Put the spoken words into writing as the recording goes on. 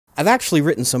I've actually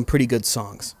written some pretty good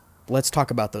songs. Let's talk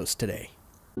about those today.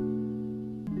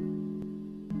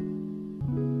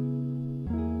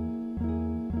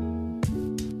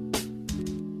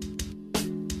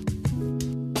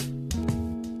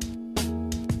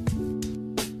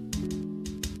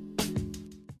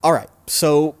 Alright,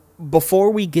 so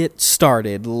before we get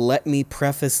started, let me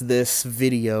preface this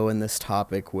video and this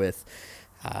topic with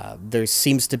there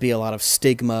seems to be a lot of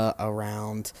stigma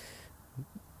around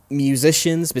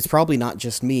musicians, but it's probably not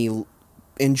just me,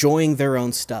 enjoying their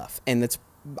own stuff. And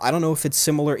I don't know if it's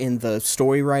similar in the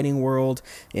story writing world,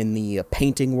 in the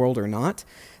painting world or not,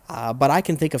 but I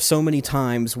can think of so many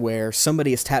times where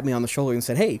somebody has tapped me on the shoulder and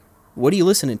said, "Hey, what are you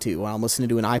listening to?" Well, I'm listening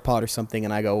to an iPod or something,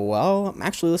 and I go, "Well, I'm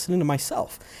actually listening to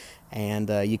myself." And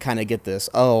you kind of get this,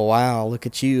 "Oh, wow, look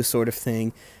at you," sort of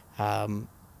thing.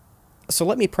 So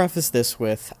let me preface this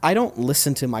with, I don't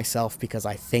listen to myself because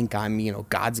I think I'm,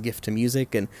 God's gift to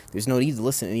music, and there's no need to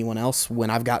listen to anyone else when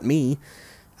I've got me.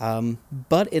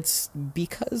 But it's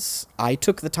because I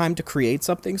took the time to create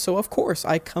something, so of course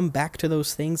I come back to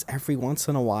those things every once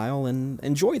in a while and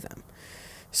enjoy them.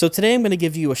 So today I'm going to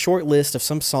give you a short list of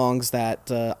some songs that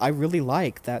I really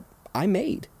like that I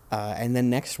made. And then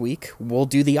next week we'll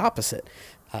do the opposite.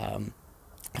 I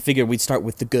figured we'd start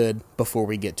with the good before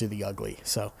we get to the ugly.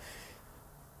 So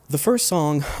the first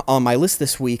song on my list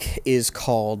this week is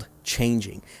called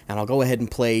Changing, and I'll go ahead and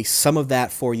play some of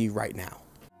that for you right now.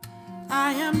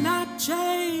 I am not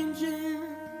changing.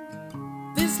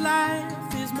 This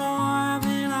life is more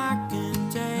than I can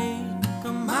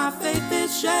take. My faith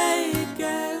is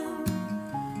shaken,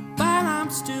 but I'm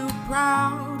still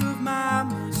proud of my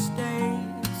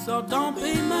mistakes. So don't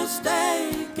be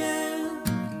mistaken.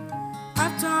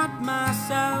 I've taught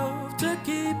myself to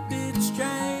keep it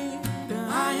straight.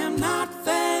 I am not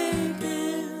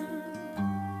faking.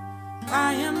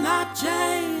 I am not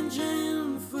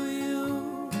changing for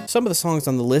you. Some of the songs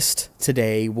on the list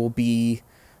today will be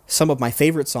some of my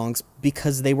favorite songs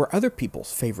because they were other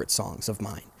people's favorite songs of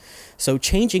mine. So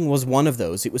Changing was one of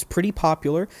those. It was pretty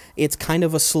popular. It's kind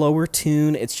of a slower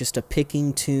tune. It's just a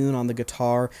picking tune on the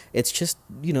guitar. It's just,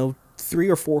 3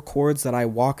 or 4 chords that I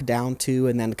walk down to,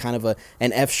 and then kind of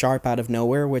an F sharp out of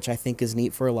nowhere, which I think is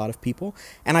neat for a lot of people.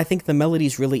 And I think the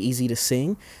melody's really easy to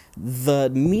sing. The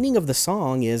meaning of the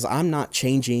song is, I'm not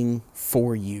changing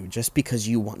for you just because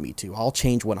you want me to. I'll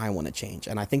change when I want to change.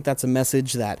 And I think that's a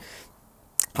message that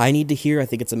I need to hear. I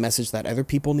think it's a message that other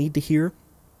people need to hear.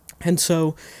 And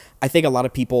so I think a lot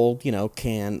of people,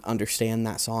 can understand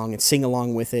that song and sing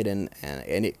along with it, and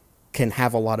it can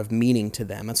have a lot of meaning to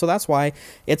them. And so that's why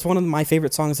it's one of my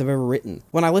favorite songs I've ever written.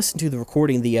 When I listened to the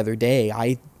recording the other day,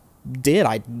 I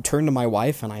turned to my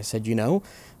wife and I said,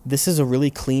 this is a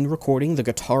really clean recording. The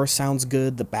guitar sounds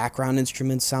good. The background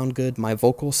instruments sound good. My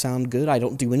vocals sound good. I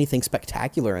don't do anything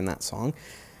spectacular in that song.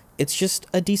 It's just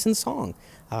a decent song.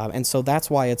 And so that's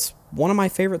why it's one of my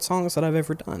favorite songs that I've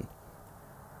ever done.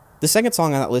 The second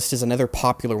song on that list is another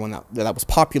popular one that was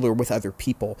popular with other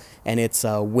people, and it's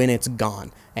When It's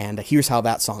Gone. And here's how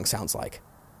that song sounds like.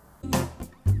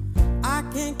 I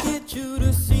can't get you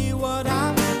to see what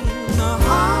I mean. The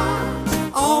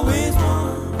heart always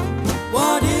wants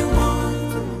what it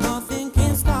wants. Nothing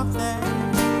can stop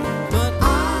that. But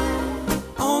I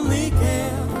only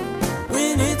care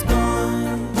when it's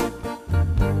gone.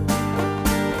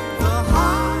 The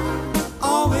heart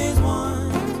always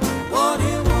wants what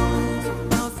it wants.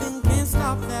 Nothing can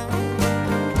stop that.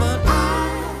 But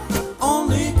I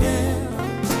only care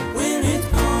when it's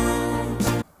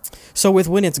gone. So with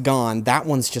When It's Gone, that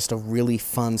one's just a really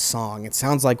fun song. It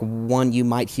sounds like one you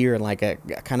might hear in like a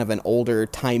kind of an older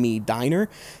timey diner,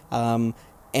 and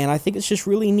I think it's just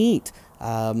really neat.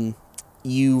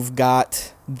 You've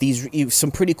got some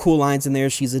pretty cool lines in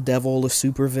there. She's a devil, a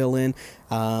supervillain.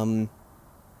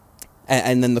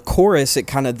 And then the chorus,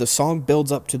 the song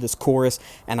builds up to this chorus,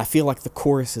 and I feel like the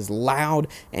chorus is loud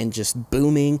and just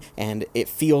booming, and it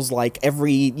feels like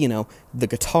every, the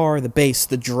guitar, the bass,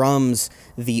 the drums,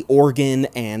 the organ,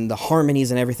 and the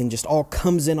harmonies and everything just all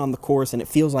comes in on the chorus, and it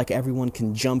feels like everyone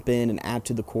can jump in and add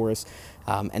to the chorus.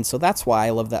 And so that's why I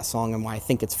love that song and why I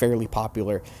think it's fairly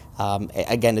popular.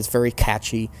 Again, it's very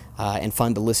catchy and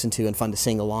fun to listen to and fun to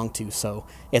sing along to, so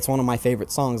it's one of my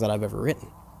favorite songs that I've ever written.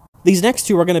 These next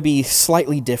two are going to be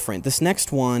slightly different. This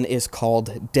next one is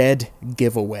called Dead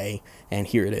Giveaway, and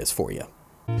here it is for you.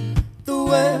 The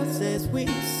world says we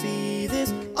see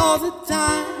this all the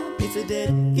time. It's a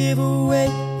dead giveaway,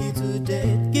 it's a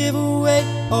dead giveaway.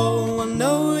 Oh, I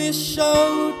know it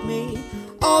showed me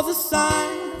all the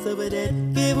signs of a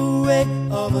dead giveaway,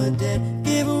 of a dead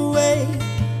giveaway.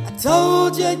 I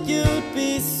told you you'd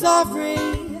be sorry,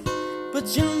 but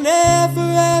but you never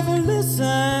ever listen.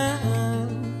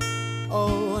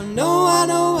 Oh, I know, I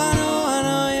know, I know, I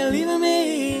know you're leaving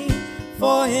me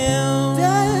for him.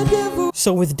 Dead giveaway.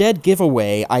 So with Dead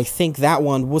Giveaway, I think that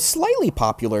one was slightly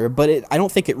popular, but I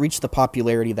don't think it reached the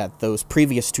popularity that those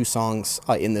previous two songs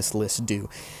in this list do.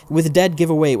 With Dead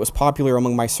Giveaway, it was popular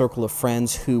among my circle of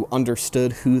friends who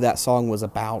understood who that song was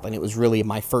about, and it was really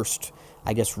my first,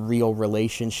 I guess, real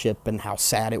relationship and how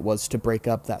sad it was to break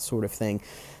up, that sort of thing.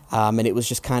 And it was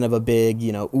just kind of a big,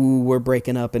 you know, ooh, we're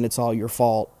breaking up and it's all your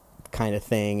fault kind of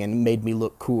thing, and made me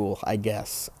look cool, I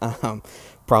guess.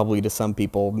 Probably to some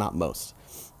people, not most.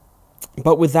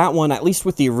 But with that one, at least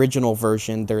with the original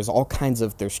version, there's all kinds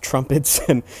of, there's trumpets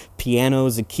and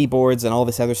pianos and keyboards and all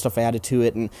this other stuff added to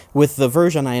it. And with the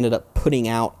version I ended up putting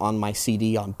out on my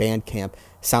CD on Bandcamp,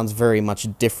 sounds very much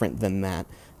different than that.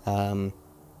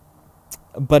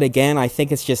 But again, I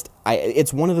think it's just,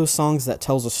 it's one of those songs that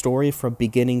tells a story from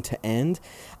beginning to end.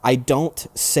 I don't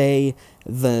say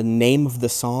the name of the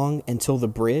song until the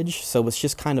bridge, so it's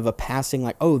just kind of a passing,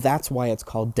 like, oh, that's why it's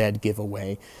called Dead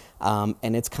Giveaway.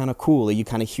 And it's kind of cool. You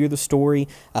kind of hear the story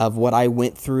of what I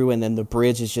went through, and then the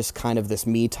bridge is just kind of this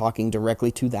me talking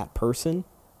directly to that person.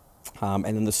 And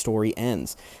then the story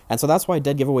ends. And so that's why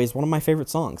Dead Giveaway is one of my favorite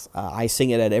songs. I sing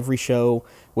it at every show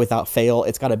without fail.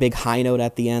 It's got a big high note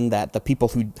at the end that the people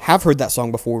who have heard that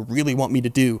song before really want me to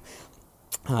do.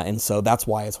 And so that's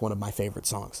why it's one of my favorite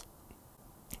songs.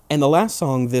 And the last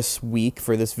song this week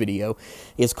for this video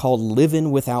is called Livin'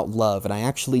 Without Love. And I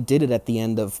actually did it at the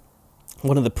end of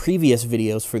one of the previous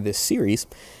videos for this series.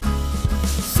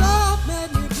 So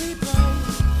many people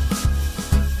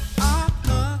are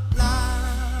alive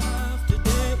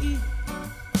today.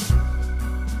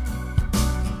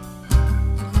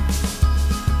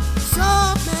 So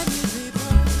many people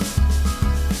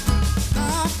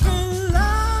are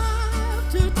alive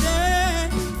today.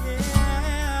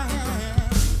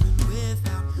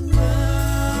 Without love,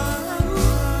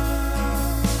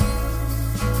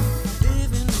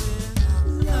 living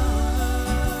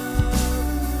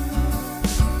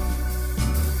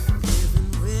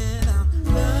without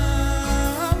love.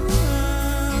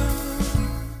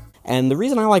 And the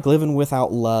reason I like Livin'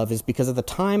 Without Love is because at the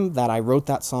time that I wrote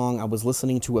that song, I was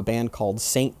listening to a band called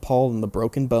St. Paul and the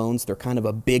Broken Bones. They're kind of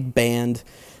a big band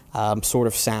sort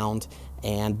of sound,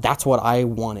 and that's what I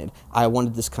wanted. I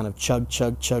wanted this kind of chug,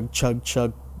 chug, chug, chug,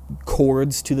 chug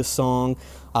chords to the song.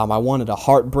 I wanted a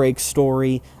heartbreak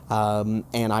story, and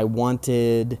I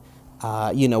wanted,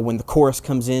 you know, when the chorus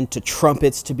comes in, to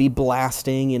trumpets to be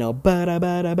blasting, you know,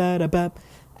 ba-da-ba-da-ba-da-ba,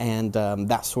 and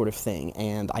that sort of thing.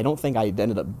 And I don't think I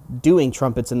ended up doing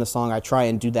trumpets in the song. I try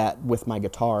and do that with my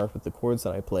guitar, with the chords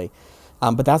that I play.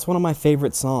 But that's one of my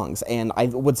favorite songs, and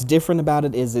what's different about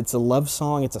it is it's a love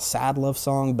song, it's a sad love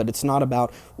song, but it's not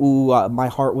about, ooh, my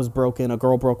heart was broken, a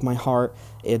girl broke my heart.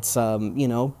 It's, you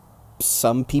know,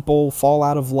 some people fall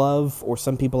out of love, or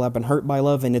some people have been hurt by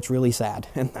love, and it's really sad,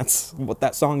 and that's what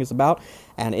that song is about,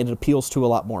 and it appeals to a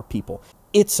lot more people.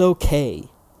 It's okay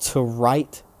to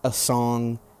write a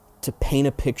song, to paint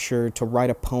a picture, to write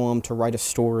a poem, to write a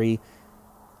story,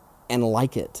 and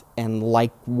like it, and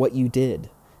like what you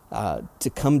did. To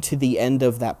come to the end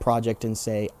of that project and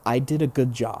say, I did a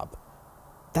good job.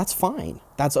 That's fine.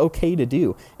 That's okay to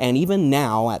do. And even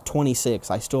now, at 26,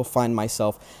 I still find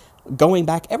myself going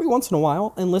back every once in a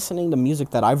while and listening to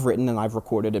music that I've written and I've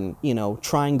recorded, and, you know,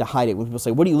 trying to hide it. When people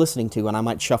say, what are you listening to? And I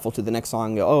might shuffle to the next song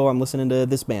and go, oh, I'm listening to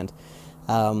this band.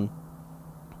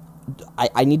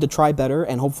 I need to try better,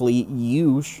 and hopefully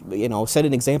you know, set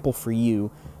an example for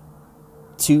you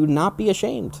to not be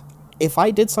ashamed. If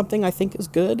I did something I think is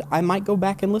good, I might go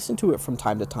back and listen to it from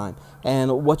time to time.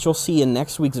 And what you'll see in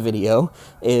next week's video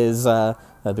is,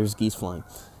 there's geese flying.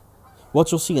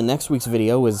 What you'll see in next week's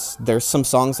video is there's some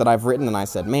songs that I've written and I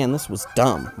said, man, this was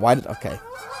dumb. Okay.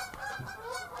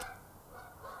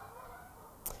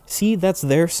 See, that's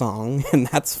their song, and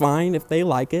that's fine if they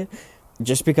like it.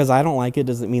 Just because I don't like it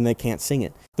doesn't mean they can't sing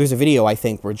it. There's a video, I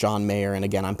think, where John Mayer, and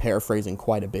again, I'm paraphrasing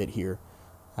quite a bit here,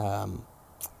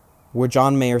 where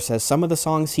John Mayer says some of the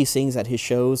songs he sings at his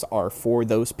shows are for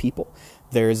those people.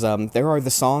 There are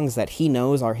the songs that he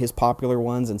knows are his popular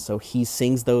ones, and so he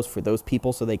sings those for those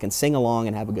people so they can sing along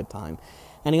and have a good time.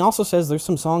 And he also says there's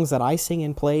some songs that I sing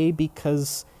and play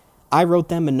because I wrote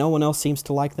them and no one else seems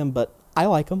to like them, but I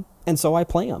like them, and so I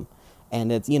play them. And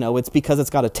it's, you know, it's because it's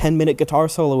got a 10-minute guitar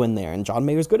solo in there, and John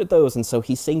Mayer's good at those, and so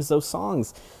he sings those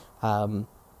songs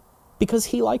because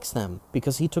he likes them,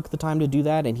 because he took the time to do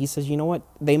that, and he says, you know what,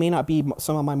 they may not be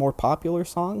some of my more popular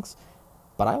songs,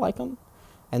 but I like them.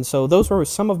 And so those were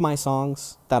some of my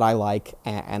songs that I like,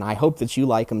 and I hope that you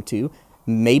like them too.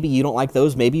 Maybe you don't like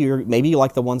those. Maybe you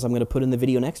like the ones I'm going to put in the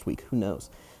video next week. Who knows?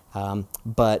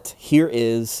 But here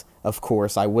is, of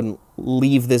course, I wouldn't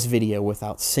leave this video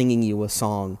without singing you a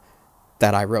song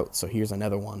that I wrote. So here's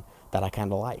another one that I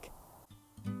kind of like.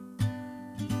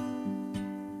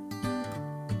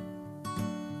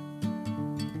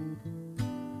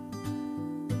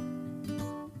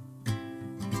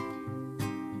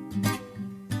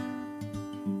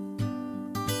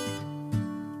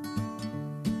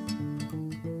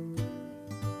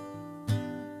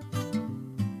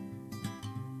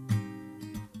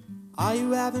 Are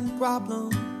you having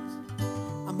problems?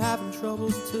 I'm having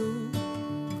troubles too.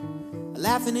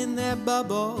 Laughing in their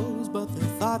bubbles, but their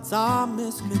thoughts are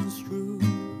misconstrued.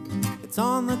 It's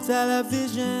on the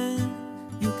television,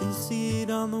 you can see it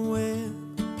on the web.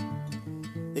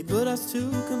 They put us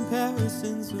to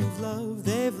comparisons of love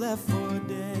they've left for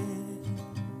dead.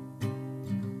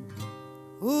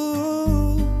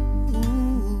 Ooh,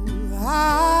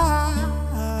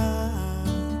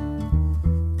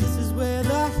 this is where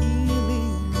the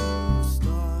healing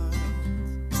starts.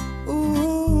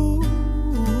 Ooh,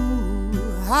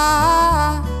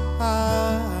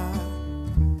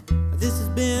 this has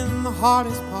been the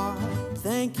hardest part.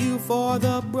 Thank you for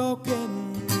the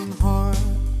broken heart.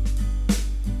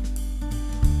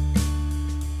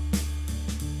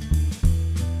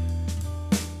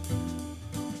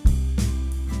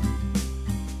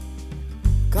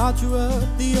 Called you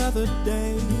up the other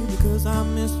day because I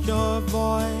missed your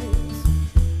voice.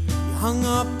 You hung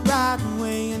up right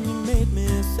away and you made me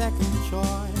a second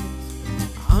choice.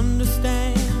 I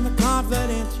understand the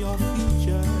confidence your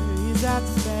future is at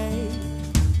stake.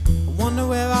 I wonder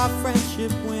where our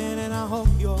friendship went, and I hope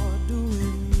you're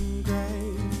doing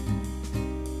great.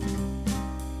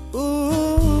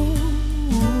 Ooh,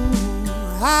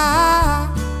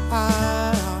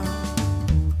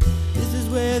 this is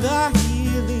where the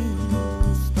healing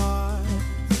starts.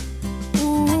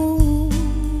 Ooh,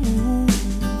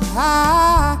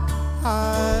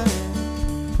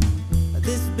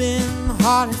 this has been the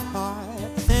hardest part.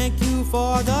 Thank you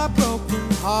for the broken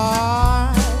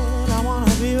heart. I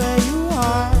wanna be where you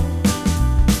are.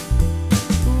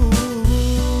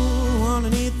 Ooh,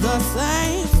 underneath the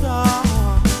same star.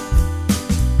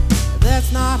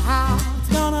 That's not how it's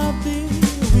gonna be.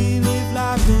 We live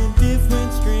life in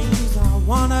different streams. I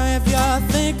wonder if you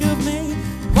think of me.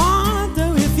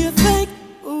 Wonder if you think,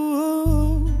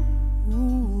 ooh,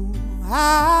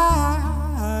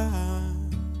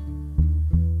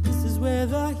 this is where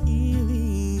the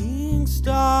healing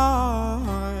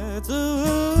starts.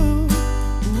 Ooh,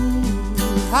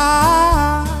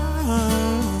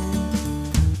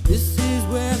 this is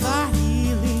where the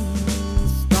healing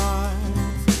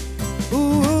starts.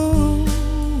 Ooh,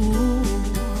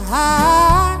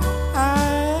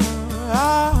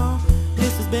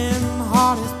 this has been the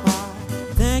hardest part.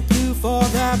 Thank you for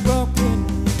that broken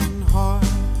heart.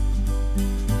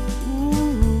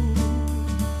 Ooh,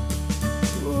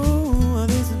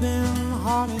 this has been the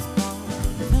hardest part.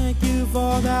 Thank you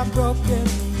for that broken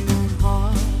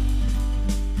heart.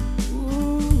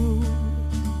 Ooh,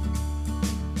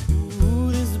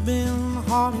 this has been the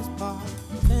hardest part.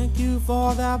 Thank you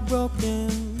for that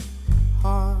broken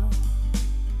heart.